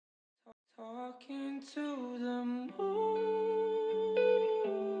Talking to the moon,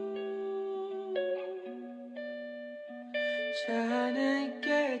 trying to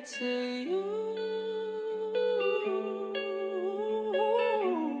get to you.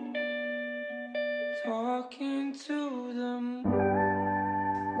 Talking to the moon.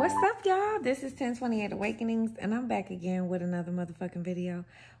 What's up, y'all? This is 1028 Awakenings, and I'm back again with another motherfucking video.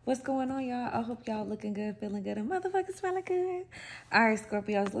 What's going on, y'all? I hope y'all looking good, feeling good, and motherfucking smelling good. All right,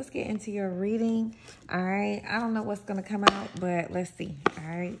 Scorpios, let's get into your reading. All right, I don't know what's going to come out, but let's see. All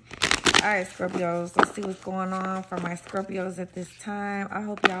right, Scorpios, let's see what's going on for my Scorpios at this time. I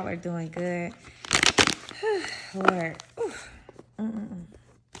hope y'all are doing good. Lord.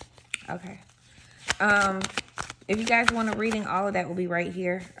 Okay. If you guys want a reading, all of that will be right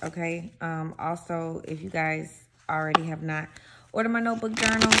here, okay? Also, if you guys already have not ordered my notebook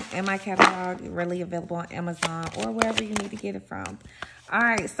journal and my catalog, really available on Amazon or wherever you need to get it from. All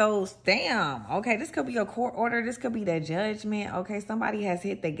right, so damn, okay, this could be a court order. This could be the judgment, okay? Somebody has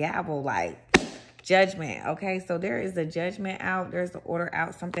hit the gavel, like judgment, okay? So there is a judgment out. There's the order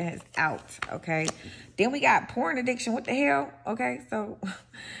out. Something has out, okay? Then we got porn addiction. What the hell, okay? So...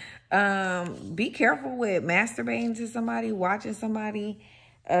 be careful with masturbating to somebody, watching somebody,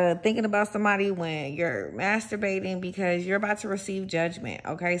 thinking about somebody when you're masturbating, because you're about to receive judgment.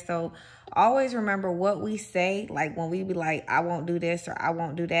 Okay. So always remember what we say. Like when we be like, I won't do this or I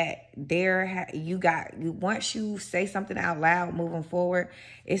won't do that. Once you say something out loud moving forward,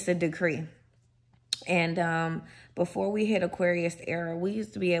 it's a decree. And before we hit Aquarius era, we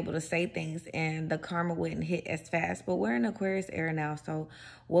used to be able to say things and the karma wouldn't hit as fast. But we're in Aquarius era now, so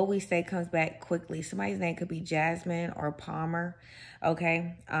what we say comes back quickly. Somebody's name could be Jasmine or Palmer,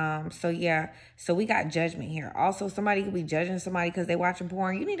 okay? So yeah, so we got judgment here. Also, somebody could be judging somebody because they watching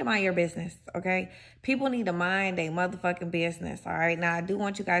porn. You need to mind your business, okay? People need to mind their motherfucking business, all right? Now, I do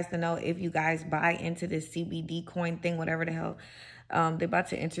want you guys to know, if you guys buy into this CBD coin thing, whatever the hell they're about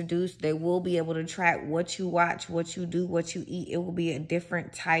to introduce, they will be able to track what you watch, what you do, what you eat. It will be a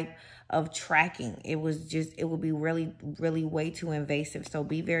different type of tracking. It will be really, really way too invasive. So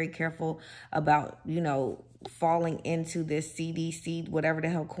be very careful about, falling into this CDC, whatever the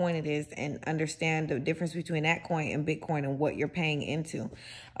hell coin it is, and understand the difference between that coin and Bitcoin and what you're paying into.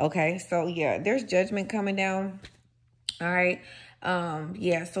 Okay. So yeah, there's judgment coming down. All right.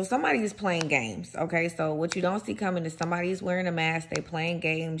 Yeah, so somebody is playing games, okay? So what you don't see coming is somebody's wearing a mask, they playing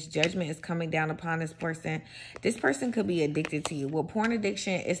games, judgment is coming down upon this person. This person could be addicted to you. Well, porn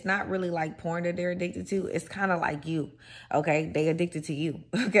addiction, it's not really like porn that they're addicted to. It's kind of like you, okay? They addicted to you,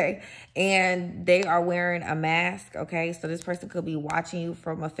 okay? And they are wearing a mask, okay? So this person could be watching you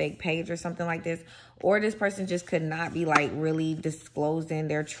from a fake page or something like this. Or this person just could not be like really disclosing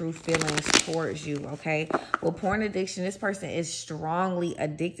their true feelings towards you, okay? Well, porn addiction, this person is strongly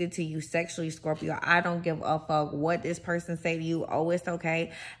addicted to you sexually, Scorpio. I don't give a fuck what this person say to you. Oh, it's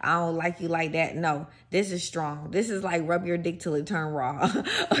okay. I don't like you like that. No, this is strong. This is like rub your dick till it turn raw,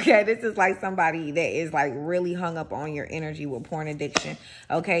 okay? This is like somebody that is like really hung up on your energy with porn addiction,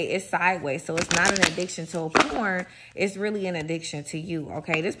 okay? It's sideways. So it's not an addiction to porn. It's really an addiction to you,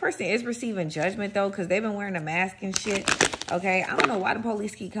 okay? This person is receiving judgment though, because they've been wearing a mask and shit, okay? I don't know why the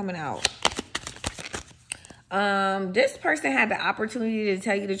police keep coming out. This person had the opportunity to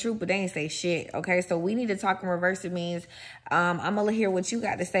tell you the truth, but they ain't say shit, okay? So we need to talk in reverse. It means I'm gonna hear what you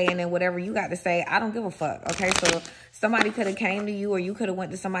got to say, and then whatever you got to say, I don't give a fuck, okay? So somebody could have came to you, or you could have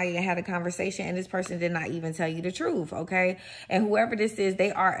went to somebody and had a conversation, and this person did not even tell you the truth, okay? And whoever this is,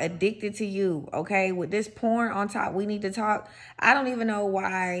 they are addicted to you, okay? With this porn on top, we need to talk. I don't even know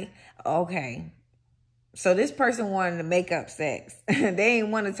why, okay? So this person wanted to make up sex. They ain't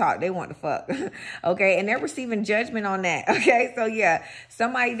want to talk. They want to fuck. Okay. And they're receiving judgment on that. Okay. So yeah,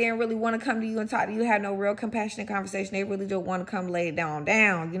 somebody didn't really want to come to you and talk to you, had no real compassionate conversation. They really don't want to come lay it down.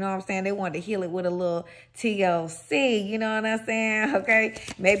 You know what I'm saying? They wanted to heal it with a little TLC. You know what I'm saying? Okay.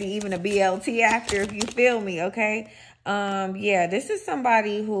 Maybe even a BLT after, if you feel me. Okay. Yeah, this is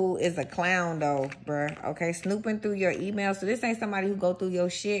somebody who is a clown though, bruh. Okay, snooping through your email. So this ain't somebody who go through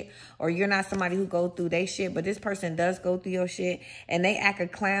your shit, or you're not somebody who go through their shit, but this person does go through your shit, and they act a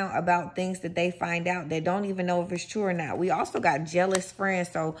clown about things that they find out. They don't even know if it's true or not. We also got jealous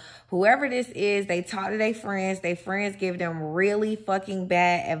friends. So whoever this is, they talk to their friends give them really fucking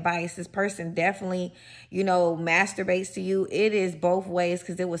bad advice. This person definitely, masturbates to you. It is both ways,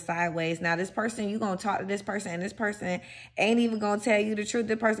 because it was sideways. Now this person, you gonna talk to this person, and this person ain't even gonna tell you the truth.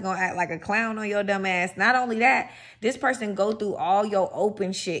 This person gonna act like a clown on your dumb ass. Not only that, this person go through all your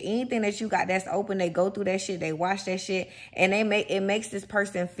open shit. Anything that you got that's open, they go through that shit. They watch that shit, and it makes this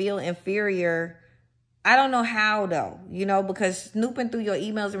person feel inferior I don't know how though, you know, because snooping through your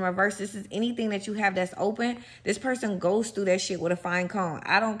emails in reverse, this is anything that you have that's open. This person goes through that shit with a fine comb.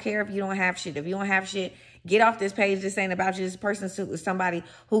 I don't care if you don't have shit. If you don't have shit, get off this page. This ain't about you. This person is somebody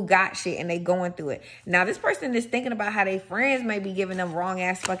who got shit and they going through it. Now, this person is thinking about how their friends may be giving them wrong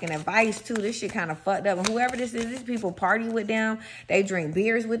ass fucking advice too. This shit kind of fucked up. And whoever this is, these people party with them. They drink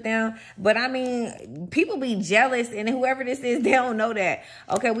beers with them. But I mean, people be jealous, and whoever this is, they don't know that.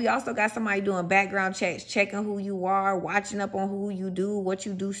 Okay, we also got somebody doing background checks, checking who you are, watching up on who you do, what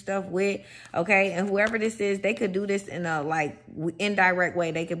you do stuff with. Okay, and whoever this is, they could do this in a like indirect way.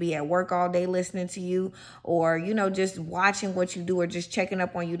 They could be at work all day listening to you, or, you know, just watching what you do, or just checking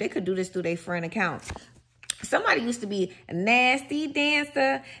up on you. They could do this through their friend accounts. Somebody used to be a nasty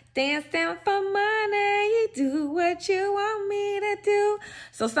dancer, dancing for money. You do what you want me to do.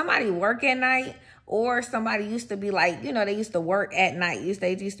 So somebody work at night, or somebody used to be like, you know, they used to work at night.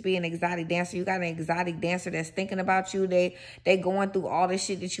 They used to be an exotic dancer. You got an exotic dancer that's thinking about you. They going through all the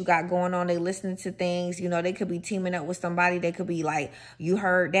shit that you got going on. They listening to things. You know, they could be teaming up with somebody. They could be like, you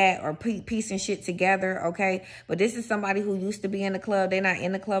heard that, or piecing shit together, okay? But this is somebody who used to be in the club. They're not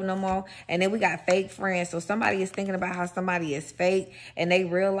in the club no more. And then we got fake friends. So somebody is thinking about how somebody is fake, and they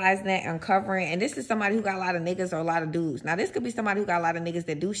realizing that, uncovering. And this is somebody who got a lot of niggas or a lot of dudes. Now, this could be somebody who got a lot of niggas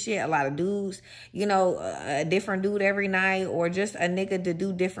that do shit, a lot of dudes, you know, a different dude every night, or just a nigga to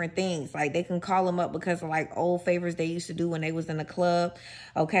do different things. Like, they can call them up because of like old favors they used to do when they was in the club.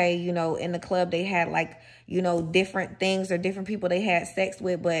 Okay, you know, in the club they had like, you know, different things or different people they had sex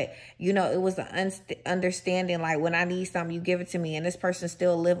with, but, you know, it was an understanding, like, when I need something, you give it to me, and this person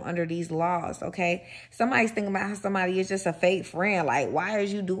still live under these laws, okay? Somebody's thinking about how somebody is just a fake friend. Like, why are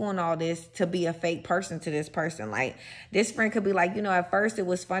you doing all this to be a fake person to this person? Like, this friend could be like, you know, at first it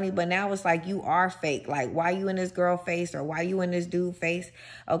was funny, but now it's like, you are fake. Like, why you in this girl face, or why you in this dude face,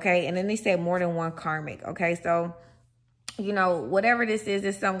 okay? And then they said more than one karmic, okay? So, you know, whatever this is,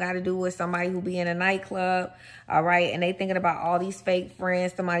 it's something got to do with somebody who be in a nightclub, all right? And they thinking about all these fake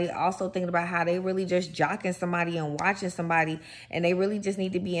friends. Somebody also thinking about how they really just jocking somebody and watching somebody, and they really just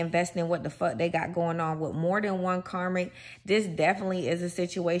need to be investing in what the fuck they got going on. With more than one karmic, this definitely is a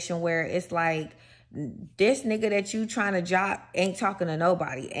situation where it's like, this nigga that you trying to jock ain't talking to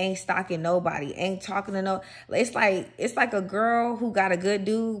nobody, ain't stalking nobody, ain't talking to no. It's like a girl who got a good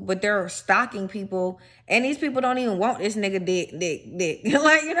dude, but they're stalking people, and these people don't even want this nigga dick.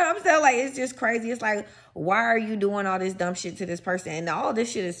 Like, you know what I'm saying? Like, it's just crazy. It's like, why are you doing all this dumb shit to this person? And all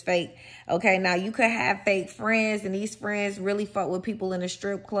this shit is fake. Okay, now you could have fake friends, and these friends really fuck with people in a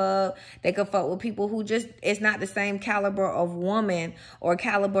strip club. They could fuck with people who just, it's not the same caliber of woman or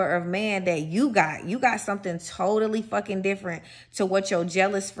caliber of man that you got. You got something totally fucking different to what your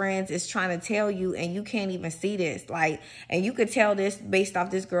jealous friends is trying to tell you, and you can't even see this. Like, and you could tell this based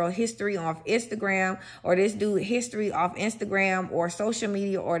off this girl history off Instagram, or this dude history off Instagram, or social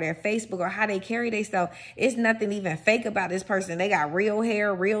media, or their Facebook, or how they carry themselves. It's nothing even fake about this person. They got real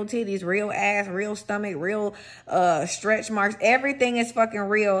hair, real titties, real ass, real stomach, real stretch marks. Everything is fucking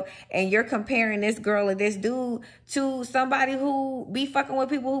real. And you're comparing this girl or this dude to somebody who be fucking with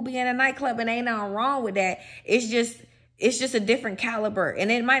people who be in a nightclub, and ain't nothing wrong with that. It's just a different caliber.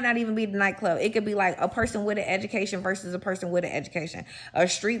 And it might not even be the nightclub. It could be like a person with an education versus a person with an education. A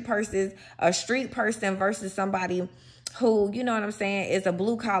street person versus somebody who, you know what I'm saying, is a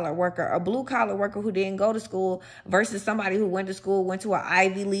blue-collar worker. A blue-collar worker who didn't go to school versus somebody who went to school, went to an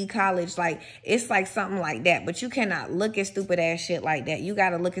Ivy League college. Like, it's like something like that. But you cannot look at stupid-ass shit like that. You got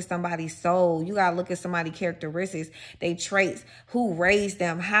to look at somebody's soul. You got to look at somebody's characteristics, they traits, who raised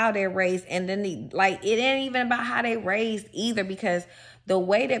them, how they're raised. And then, like, it ain't even about how they raised either, because the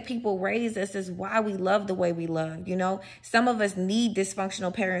way that people raise us is why we love the way we love, you know? Some of us need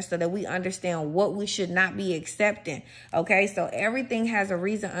dysfunctional parents so that we understand what we should not be accepting, okay? So everything has a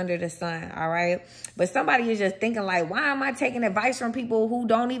reason under the sun, all right? But somebody is just thinking like, why am I taking advice from people who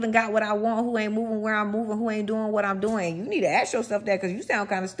don't even got what I want, who ain't moving where I'm moving, who ain't doing what I'm doing? You need to ask yourself that, because you sound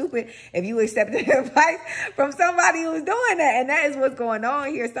kind of stupid if you accepted advice from somebody who's doing that. And that is what's going on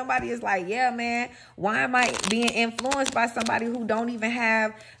here. Somebody is like, yeah, man, why am I being influenced by somebody who don't even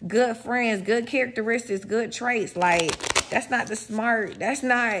have good friends, good characteristics, good traits? Like, that's not the smart. That's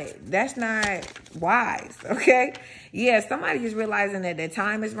not wise. Okay. Yeah. Somebody is realizing that their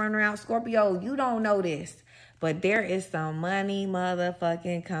time is running out. Scorpio, you don't know this, but there is some money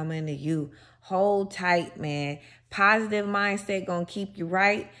motherfucking coming to you. Hold tight, man. Positive mindset gonna keep you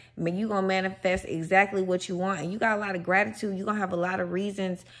right. I mean, you gonna manifest exactly what you want, and you got a lot of gratitude. You gonna have a lot of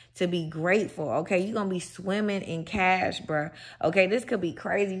reasons to be grateful. Okay, you gonna be swimming in cash, bro. Okay, this could be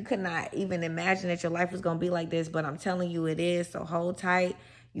crazy. You could not even imagine that your life was gonna be like this, but I'm telling you, it is. So hold tight.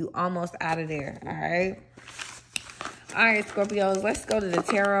 You almost out of there, all right? All right, Scorpios, let's go to the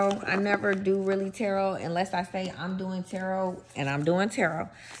tarot. I never do really tarot unless I say I'm doing tarot, and I'm doing tarot.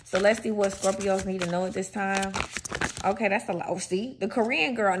 So let's see what Scorpios need to know at this time. Okay, that's a lot. Oh, see, the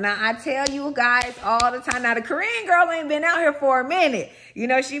Korean girl. Now, I tell you guys all the time. Now, the Korean girl ain't been out here for a minute. You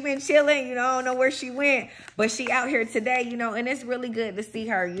know, she been chilling. You know, I don't know where she went. But she out here today, you know, and it's really good to see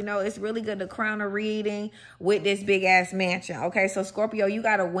her. You know, it's really good to crown a reading with this big-ass mansion. Okay, so Scorpio, you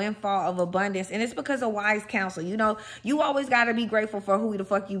got a windfall of abundance. And it's because of wise counsel. You know, you always got to be grateful for who the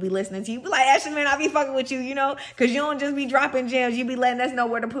fuck you be listening to. You be like, Ashley, man, I be fucking with you, you know, because you don't just be dropping gems. You be letting us know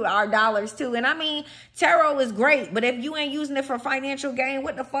where to put our dollars, too. And I mean, tarot is great, but if you ain't using it for financial gain,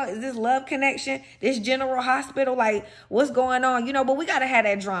 what the fuck is this love connection, this general hospital? Like, what's going on? You know, but we got to have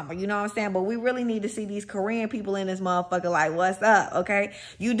that drama, you know what I'm saying? But we really need to see these Korean people in this motherfucker like, what's up, okay?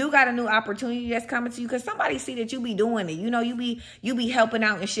 You do got a new opportunity that's coming to you because somebody see that you be doing it. You know, you be helping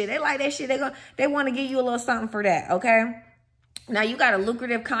out and shit. They like that shit. They want to give you a little something for that, okay? Now, you got a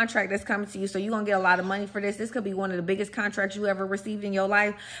lucrative contract that's coming to you, so you're going to get a lot of money for this. This could be one of the biggest contracts you ever received in your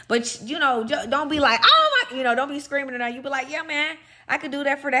life. But, you know, don't be like, oh, my, you know, don't be screaming it out. You be like, yeah, man, I could do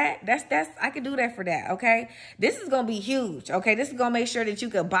that for that. I could do that for that, okay? This is going to be huge, okay? This is going to make sure that you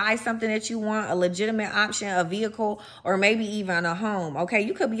could buy something that you want, a legitimate option, a vehicle, or maybe even a home, okay?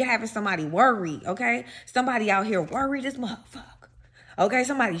 You could be having somebody worried, okay? Somebody out here worried as motherfucker. Okay,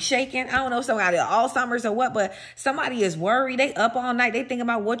 somebody shaking. I don't know, somebody Alzheimer's or what, but somebody is worried. They up all night. They think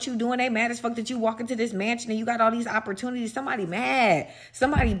about what you doing. They mad as fuck that you walk into this mansion and you got all these opportunities. Somebody mad.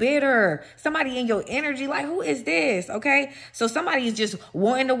 Somebody bitter. Somebody in your energy. Like, who is this? Okay, so somebody is just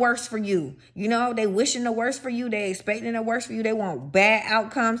wanting the worst for you. You know, they wishing the worst for you. They expecting the worst for you. They want bad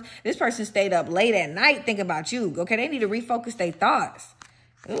outcomes. This person stayed up late at night thinking about you. Okay, they need to refocus their thoughts.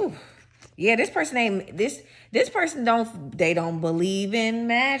 Ooh. Yeah, this person ain't, this person don't believe in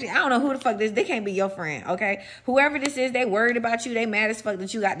magic. I don't know who the fuck this, they can't be your friend, okay? Whoever this is, they worried about you. They mad as fuck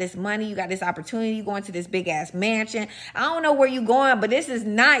that you got this money, you got this opportunity, you going to this big ass mansion. I don't know where you going, but this is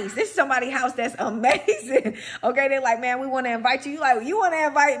nice. This is somebody's house that's amazing, okay? They're like, man, we want to invite you. You like, you want to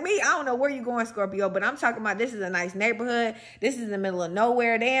invite me? I don't know where you going, Scorpio, but I'm talking about this is a nice neighborhood. This is in the middle of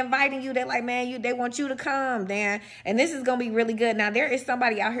nowhere. They inviting you. They're like, man, they want you to come, Dan. And this is going to be really good. Now, there is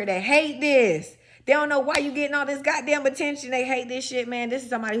somebody out here that hate this. They don't know why you getting all this goddamn attention. They hate this shit, man. This is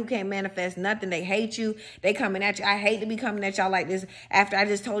somebody who can't manifest nothing. They hate you. They coming at you. I hate to be coming at y'all like this after I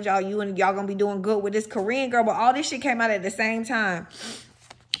just told y'all y'all gonna be doing good with this Korean girl, but all this shit came out at the same time.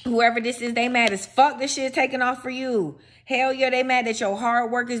 Whoever this is, they mad as fuck this shit is taking off for you. Hell yeah, they mad that your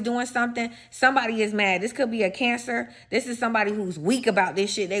hard work is doing something. Somebody is mad. This could be a Cancer. This is somebody who's weak about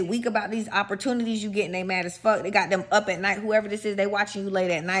this shit. They weak about these opportunities you get and they mad as fuck. They got them up at night. Whoever this is, they watching you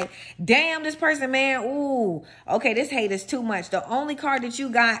late at night. Damn, this person, man. Ooh. Okay, this hate is too much. The only card that you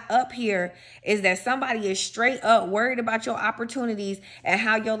got up here is that somebody is straight up worried about your opportunities and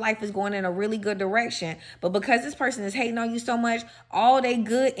how your life is going in a really good direction. But because this person is hating on you so much, all they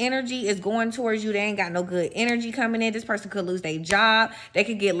good energy is going towards you. They ain't got no good energy coming in. This person could lose their job. They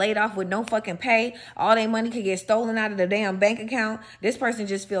could get laid off with no fucking pay. All their money could get stolen out of the damn bank account. This person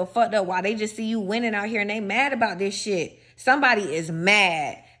just feel fucked up while they just see you winning out here and they mad about this shit. Somebody is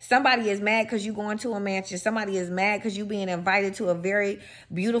mad. Somebody is mad because you going to a mansion. Somebody is mad because you being invited to a very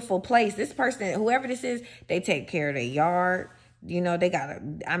beautiful place. This person, whoever this is, they take care of their yard. You know, they got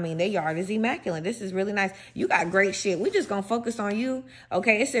their yard is immaculate. This is really nice. You got great shit. We just gonna focus on you.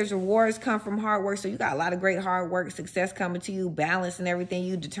 Okay, it says rewards come from hard work. So you got a lot of great hard work, success coming to you, balance and everything.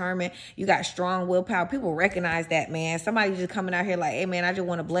 You determined. You got strong willpower. People recognize that, man. Somebody just coming out here like, hey, man, I just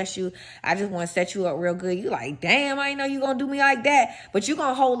want to bless you. I just want to set you up real good. You like, damn, I didn't know you gonna do me like that. But you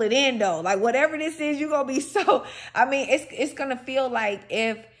gonna hold it in, though. Like, whatever this is, you gonna be so... I mean, it's gonna feel like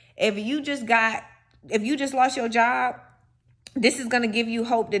if you just lost your job, this is going to give you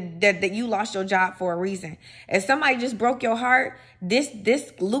hope that you lost your job for a reason. If somebody just broke your heart, this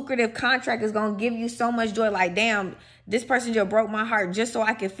lucrative contract is going to give you so much joy. Like, damn, this person just broke my heart just so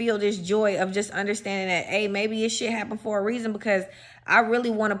I can feel this joy of just understanding that, hey, maybe this shit happened for a reason because I really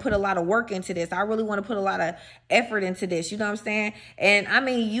want to put a lot of work into this. I really want to put a lot of effort into this. You know what I'm saying? And I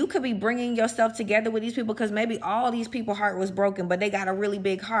mean, you could be bringing yourself together with these people because maybe all these people's heart was broken, but they got a really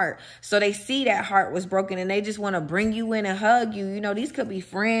big heart. So they see that heart was broken and they just want to bring you in and hug you. You know, these could be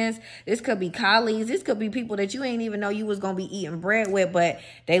friends. This could be colleagues. This could be people that you ain't even know you was going to be eating bread with, but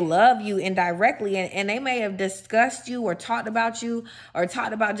they love you indirectly. And they may have discussed you or talked about you or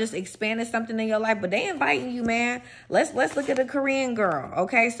talked about just expanding something in your life, but they inviting you, man. Let's look at the Korean working girl,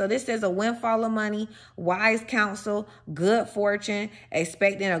 okay? So this is a windfall of money, wise counsel, good fortune,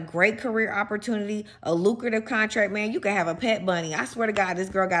 expecting a great career opportunity, a lucrative contract. Man, you could have a pet bunny. I swear to God, this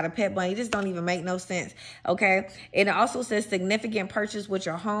girl got a pet bunny. This don't even make no sense, okay? It also says significant purchase with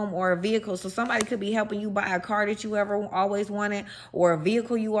your home or a vehicle. So somebody could be helping you buy a car that you ever always wanted or a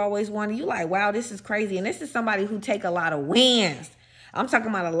vehicle you always wanted. You like, wow, this is crazy. And this is somebody who take a lot of wins. I'm talking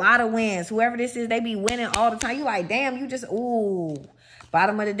about a lot of wins. Whoever this is, they be winning all the time. You like, damn, you just, ooh.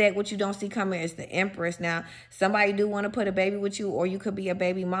 Bottom of the deck, what you don't see coming is the Empress. Now, somebody do want to put a baby with you, or you could be a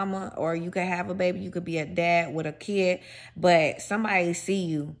baby mama, or you could have a baby. You could be a dad with a kid, but somebody see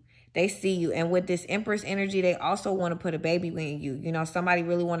you. They see you. And with this Empress energy, they also want to put a baby in you. You know, somebody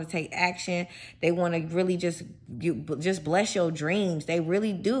really want to take action. They want to really just bless your dreams. They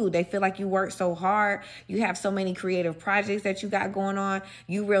really do. They feel like you work so hard. You have so many creative projects that you got going on.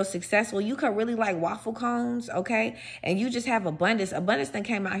 You real successful. You could really like waffle cones, okay? And you just have abundance. Abundance then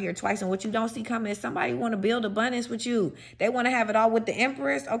came out here twice. And what you don't see coming is somebody want to build abundance with you. They want to have it all with the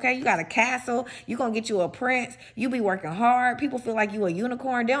Empress, okay? You got a castle. You going to get you a prince. You be working hard. People feel like you a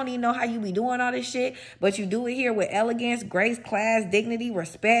unicorn. They don't even know how you be doing all this shit, but you do it here with elegance, grace, class, dignity,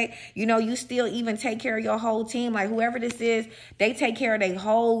 respect. You know, you still even take care of your whole team. Like whoever this is, they take care of their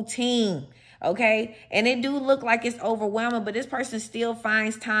whole team. Okay. And it do look like it's overwhelming, but this person still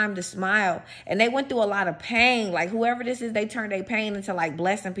finds time to smile. And they went through a lot of pain. Like whoever this is, they turned their pain into like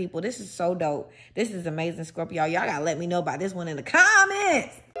blessing people. This is so dope. This is amazing, Scorpio. Y'all gotta let me know about this one in the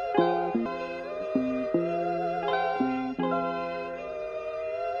comments.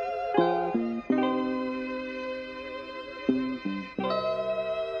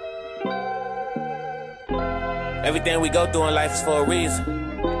 Everything we go through in life is for a reason.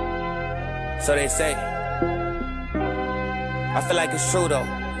 So they say. I feel like it's true though. You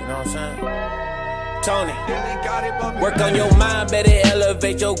know what I'm saying? Tony, work on your mind, better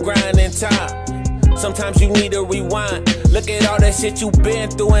elevate your grind in time. Sometimes you need to rewind. Look at all that shit you been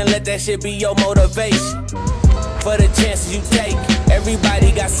through and let that shit be your motivation. For the chances you take,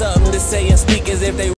 everybody got something to say and speak as if they